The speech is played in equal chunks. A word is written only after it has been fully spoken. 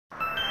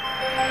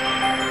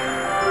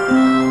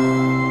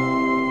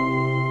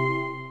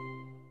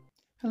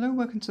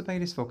welcome to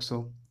Baylis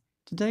Vauxhall.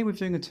 Today we're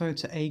doing a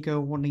Toyota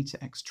Aygo 1.0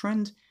 X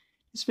Trend.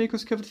 This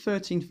vehicle's covered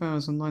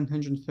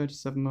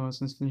 13,937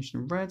 miles and is finished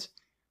in red.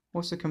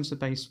 Also comes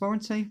with a base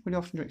warranty, with the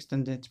option to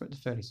extend it to up to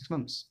 36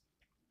 months.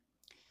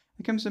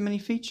 It comes with many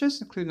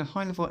features, including a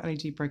high-level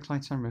LED brake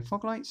light and rear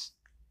fog lights,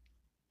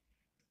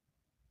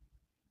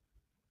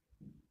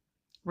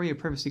 rear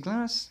privacy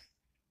glass,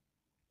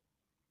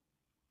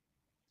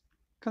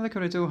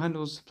 colour-coded door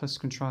handles plus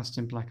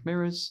contrasting black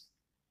mirrors,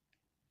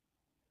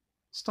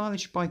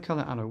 stylish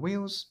bi-colour alloy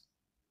wheels,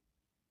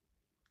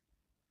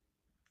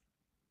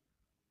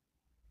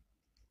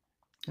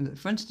 and at the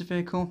front of the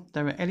vehicle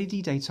there are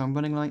LED daytime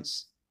running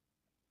lights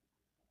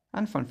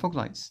and front fog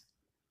lights.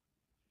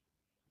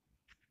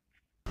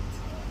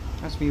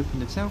 As we open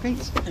the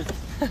tailgate,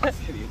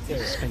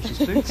 there's spacious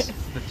boots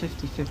with a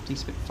 50/50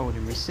 split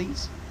folding rear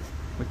seats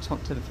with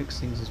top tether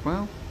fixings as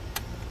well.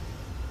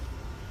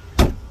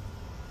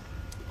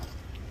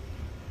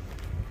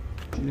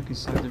 If you look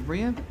inside the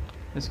rear,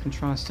 there's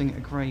contrasting a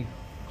grey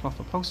cloth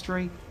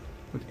upholstery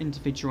with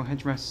individual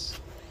headrests.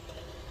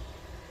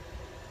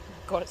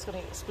 God, it's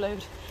going to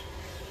explode.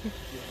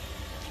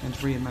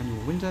 And rear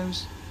manual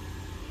windows.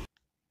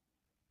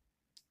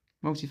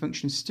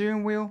 Multifunction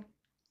steering wheel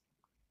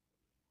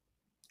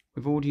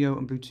with audio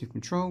and Bluetooth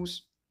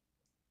controls.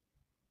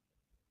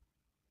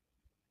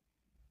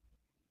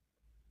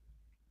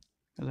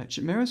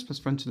 Electric mirrors plus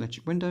front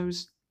electric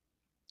windows.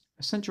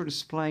 A central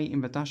display in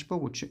the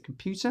dashboard with chip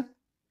computer.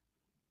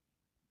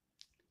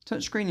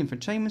 Touchscreen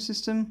infotainment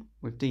system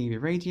with DAB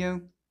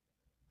radio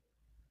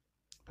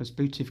plus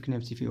Bluetooth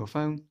connectivity for your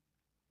phone.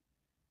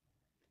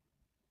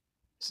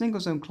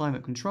 Single zone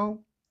climate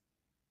control,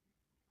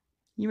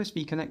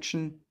 USB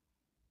connection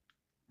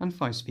and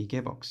 5-speed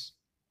gearbox.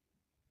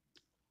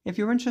 If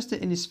you're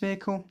interested in this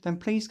vehicle, then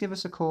please give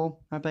us a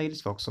call at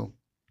Baylis Vauxhall.